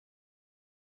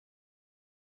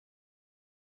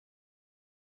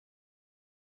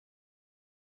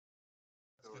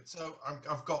good. So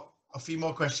I've got a few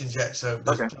more questions yet, so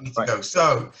there's Okay, plenty to fine. go.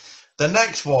 So the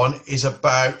next one is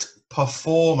about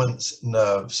performance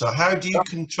nerves. So how do you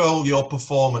control your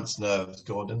performance nerves,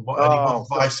 Gordon? What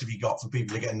advice have you got for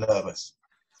people who are getting nervous?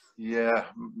 Yeah,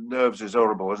 nerves is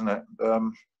horrible, isn't it?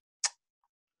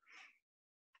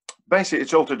 Basically,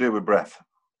 it's all to do with breath.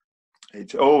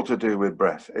 It's all to do with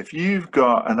breath. If you've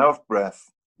got enough breath,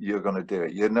 you're going to do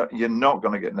it. You're not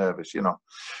going to get nervous. You know,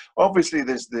 obviously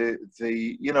there's the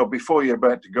you know, before you're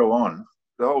about to go on,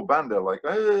 the whole band are like,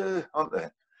 aren't they?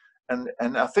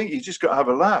 And I think you just got to have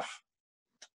a laugh.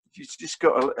 You just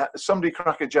got to somebody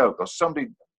crack a joke or somebody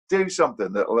do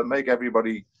something that'll make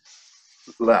everybody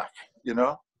laugh. You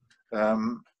know,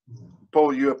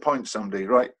 Paul, you appoint somebody,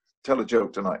 right? Tell a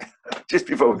joke tonight. Just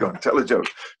before we go on, tell a joke.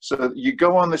 So you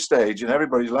go on the stage and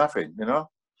everybody's laughing, you know.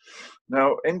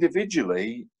 Now,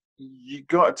 individually, you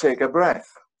got to take a breath.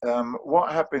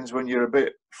 What happens when you're a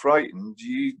bit frightened?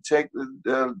 You take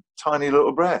the tiny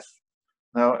little breath.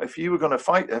 Now, if you were going to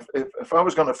fight, if I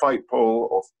was going to fight Paul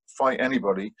or fight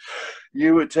anybody,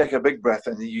 you would take a big breath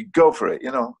and you go for it,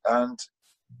 you know, and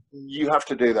you have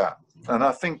to do that. And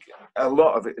I think a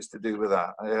lot of it is to do with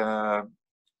that.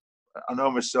 I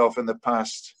know myself in the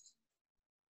past,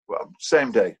 well,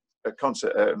 same day, a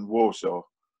concert out in Warsaw,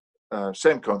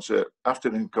 same concert,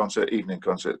 afternoon concert, evening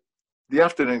concert. The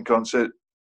afternoon concert,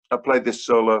 I played this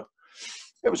solo.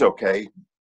 It was okay,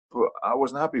 but I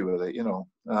wasn't happy with it, you know.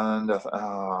 And I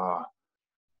thought,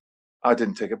 I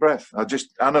didn't take a breath. I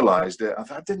just analysed it. I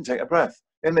thought, I didn't take a breath.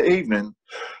 In the evening,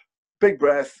 big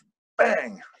breath,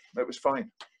 bang, it was fine,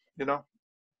 you know.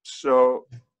 So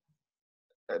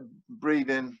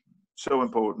breathing, so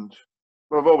important.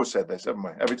 Well, I've always said this, haven't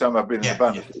I? Every time I've been in the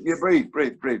band, you breathe,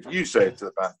 breathe, breathe. You say it to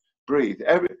the band, breathe.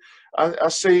 I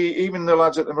see even the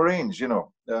lads at the Marines, you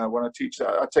know, when I teach,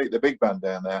 I take the big band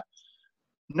down there.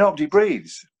 Nobody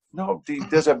breathes. Nobody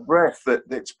does a breath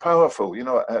that's powerful. You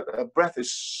know, a breath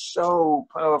is so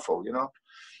powerful, you know.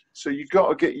 So you got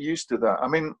to get used to that. I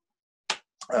mean,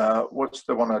 what's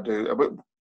the one I do?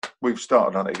 We've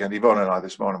started on it again, Yvonne and I,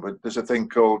 this morning, but there's a thing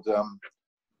called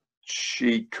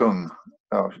Qi Kung.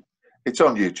 Oh, it's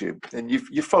on YouTube, and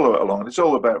you follow it along, and it's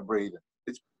all about breathing.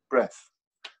 It's breath,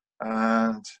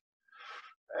 and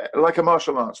like a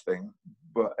martial arts thing,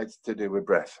 but it's to do with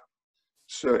breath.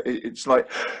 So it's like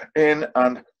in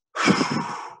and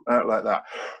out like that.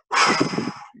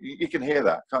 You can hear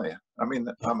that, can't you? I mean,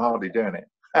 I'm hardly doing it.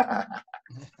 That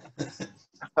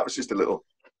was just a little.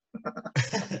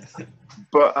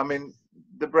 But I mean,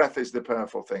 the breath is the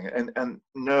powerful thing, and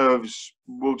nerves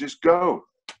will just go.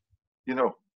 You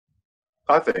know,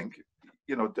 I think,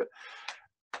 you know,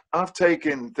 I've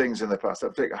taken things in the past.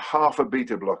 I've taken half a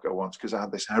beta blocker once because I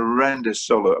had this horrendous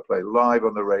solo to play live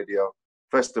on the radio,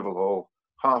 festival hall,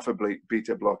 half a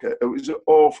beta blocker. It was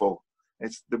awful.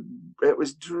 It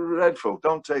was dreadful.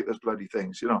 Don't take those bloody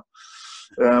things, you know.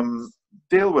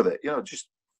 Deal with it, you know, just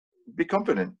be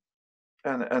confident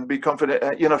and be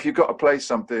confident. You know, if you've got to play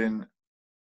something,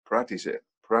 practice it,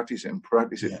 practice it,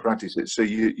 practice it, practice it. So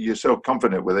you're so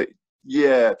confident with it.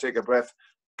 Yeah, take a breath,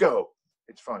 go.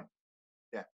 It's fine.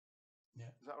 Yeah.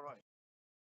 Is that all right?